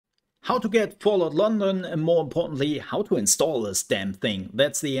How to get Fallout London, and more importantly, how to install this damn thing.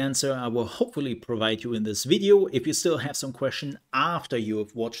 That's the answer I will hopefully provide you in this video. If you still have some question after you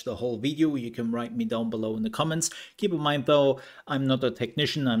have watched the whole video, you can write me down below in the comments. Keep in mind though, I'm not a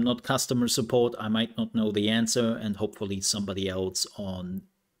technician, I'm not customer support, I might not know the answer, and hopefully somebody else on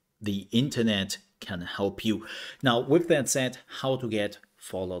the internet can help you. Now, with that said, how to get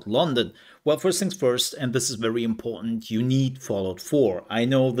Fallout London? Well, first things first, and this is very important, you need Fallout 4. I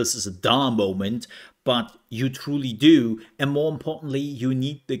know this is a duh moment, but you truly do. And more importantly, you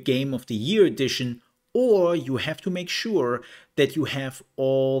need the Game of the Year edition, or you have to make sure that you have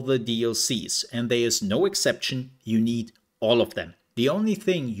all the DLCs. And there is no exception, you need all of them. The only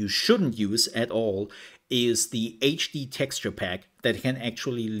thing you shouldn't use at all is the HD texture pack that can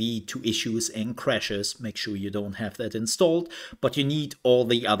actually lead to issues and crashes. Make sure you don't have that installed, but you need all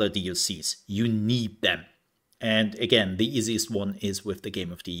the other DLCs. You need them. And again, the easiest one is with the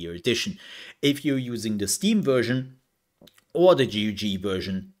Game of the Year edition. If you're using the Steam version or the GOG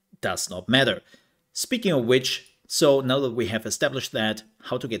version, does not matter. Speaking of which, so now that we have established that,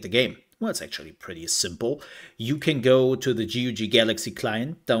 how to get the game? Well, it's actually pretty simple. You can go to the GOG Galaxy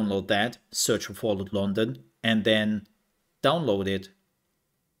client, download that, search for Fallout London, and then download it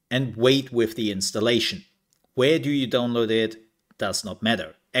and wait with the installation. Where do you download it? Does not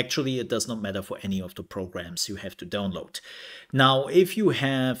matter. Actually, it does not matter for any of the programs you have to download. Now, if you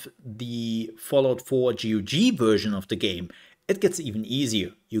have the Fallout 4 GOG version of the game, it gets even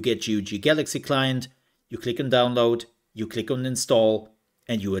easier. You get GOG Galaxy client, you click on download, you click on install,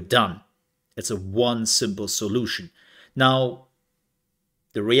 and you are done. It's a one simple solution. Now,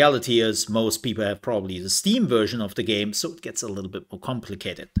 the reality is most people have probably the Steam version of the game, so it gets a little bit more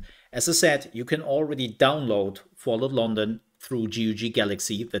complicated. As I said, you can already download Fallout London through GOG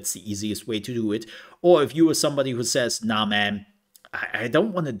Galaxy. That's the easiest way to do it. Or if you are somebody who says, nah man, I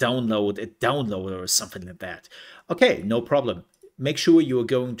don't want to download a downloader or something like that. Okay, no problem. Make sure you are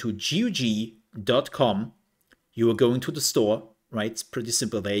going to GOG.com. You are going to the store. Right, it's pretty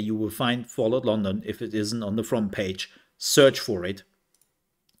simple there. You will find Fallout London if it isn't on the front page. Search for it.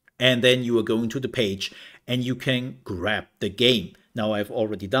 And then you are going to the page and you can grab the game. Now I've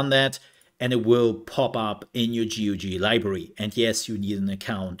already done that and it will pop up in your GOG library. And yes, you need an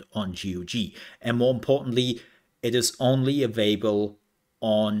account on GOG. And more importantly, it is only available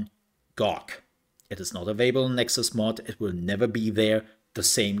on GOG. It is not available on Nexus Mod. It will never be there. The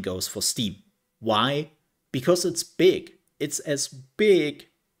same goes for Steam. Why? Because it's big. It's as big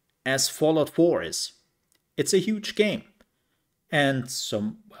as Fallout 4 is. It's a huge game. And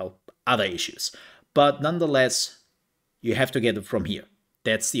some, well, other issues. But nonetheless, you have to get it from here.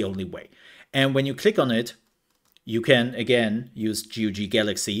 That's the only way. And when you click on it, you can, again, use GOG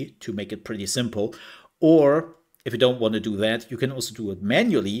Galaxy to make it pretty simple. Or, if you don't want to do that, you can also do it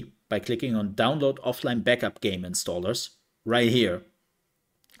manually by clicking on Download Offline Backup Game Installers. Right here.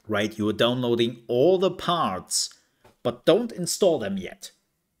 Right, you are downloading all the parts, but don't install them yet.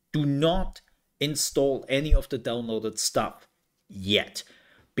 Do not install any of the downloaded stuff yet.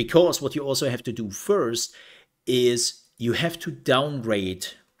 Because what you also have to do first is you have to downgrade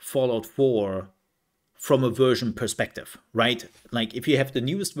Fallout 4 from a version perspective, right? Like if you have the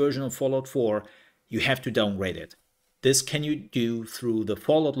newest version of Fallout 4, you have to downgrade it. This can you do through the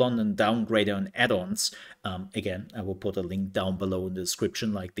Fallout London downgrader and add-ons. Again, I will put a link down below in the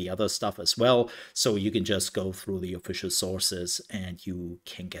description like the other stuff as well. So you can just go through the official sources and you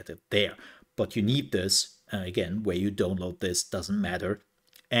can get it there. But you need this, again, where you download this doesn't matter.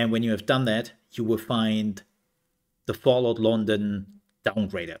 And when you have done that, you will find the Fallout London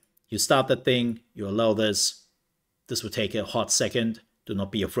downgrader. You start that thing, you allow this. This will take a hot second. Do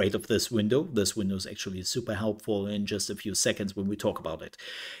not be afraid of this window. This window is actually super helpful in just a few seconds when we talk about it.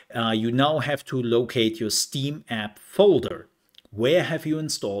 You now have to locate your Steam app folder. Where have you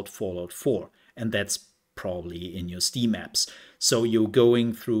installed Fallout 4? And that's probably in your Steam apps. So you're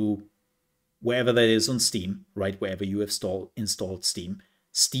going through wherever that is on Steam, right? Wherever you have installed Steam.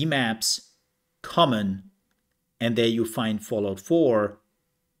 Steam apps, common, and there you find Fallout 4.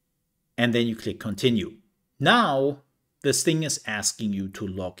 And then you click continue. Now, this thing is asking you to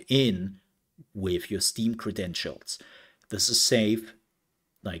log in with your Steam credentials. This is safe,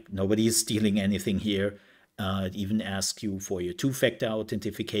 like nobody is stealing anything here. It even asks you for your two-factor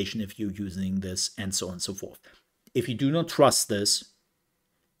authentication if you're using this, and so on and so forth. If you do not trust this,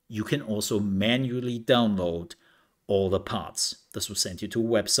 you can also manually download all the parts. This will send you to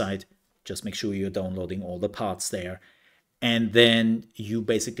a website. Just make sure you're downloading all the parts there. And then you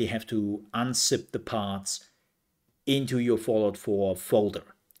basically have to unzip the parts into your Fallout 4 folder.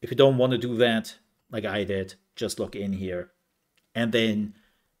 If you don't want to do that, like I did, just log in here and then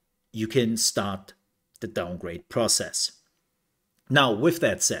you can start the downgrade process. Now, with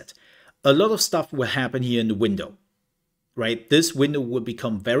that said, a lot of stuff will happen here in the window, right? This window will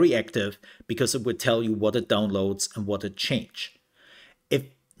become very active because it will tell you what it downloads and what it changed. If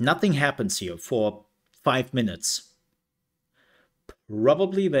nothing happens here for 5 minutes,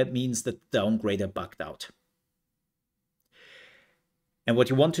 probably that means that the downgrader bugged out. And what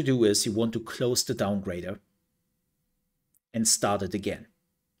you want to do is you want to close the downgrader and start it again,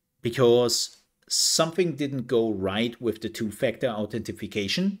 because something didn't go right with the two-factor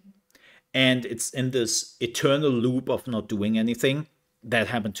authentication, and it's in this eternal loop of not doing anything. That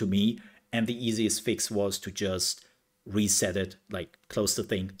happened to me, and the easiest fix was to just reset it, like close the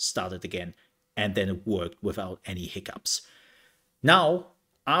thing, start it again, and then it worked without any hiccups. Now,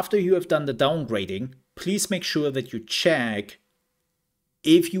 after you have done the downgrading, please make sure that you check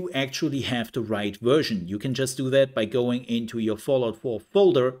if you actually have the right version. You can just do that by going into your Fallout 4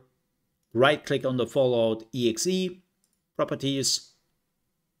 folder, right-click on the Fallout exe, properties,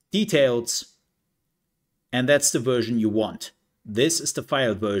 details, and that's the version you want. This is the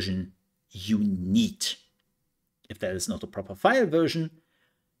file version you need. If that is not the proper file version,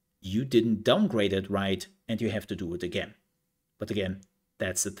 you didn't downgrade it right, and you have to do it again. But again,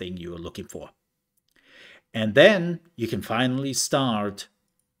 that's the thing you're looking for. And then you can finally start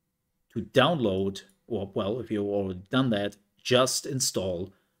to download, or well, if you've already done that, just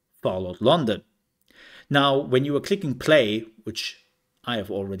install Fallout London. Now, when you are clicking play, which I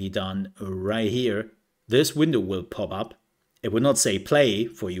have already done right here, this window will pop up. It will not say play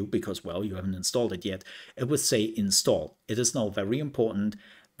for you because, well, you haven't installed it yet. It will say install. It is now very important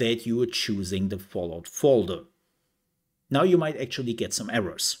that you are choosing the Fallout folder. Now you might actually get some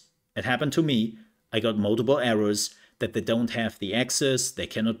errors. It happened to me. I got multiple errors that they don't have the access, they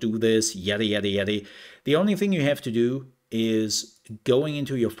cannot do this, yada, yada, yada. The only thing you have to do is going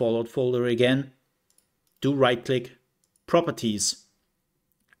into your Fallout folder again, do right-click, properties,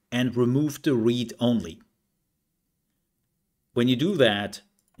 and remove the read only. When you do that,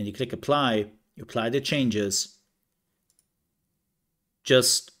 and you click apply, you apply the changes,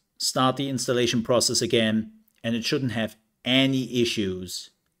 just start the installation process again, and it shouldn't have any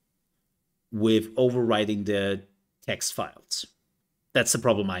issues with overwriting the text files. That's the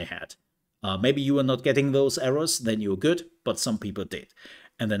problem I had. Maybe you are not getting those errors, then you're good, but some people did.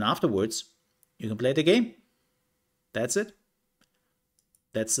 And then afterwards, you can play the game. That's it.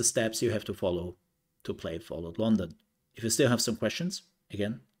 That's the steps you have to follow to play Fallout London. If you still have some questions,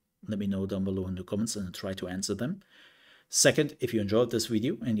 again, let me know down below in the comments and I'll try to answer them. Second, if you enjoyed this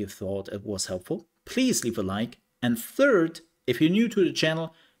video and you thought it was helpful, please leave a like. And third, if you're new to the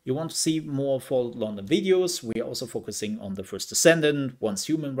channel, you want to see more Fallout London videos, we are also focusing on the First Descendant, Once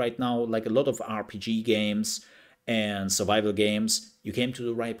Human right now, like a lot of RPG games and survival games. You came to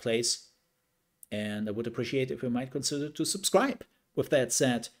the right place, and I would appreciate if you might consider to subscribe. With that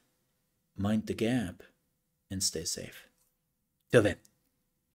said, mind the gap and stay safe. Till then.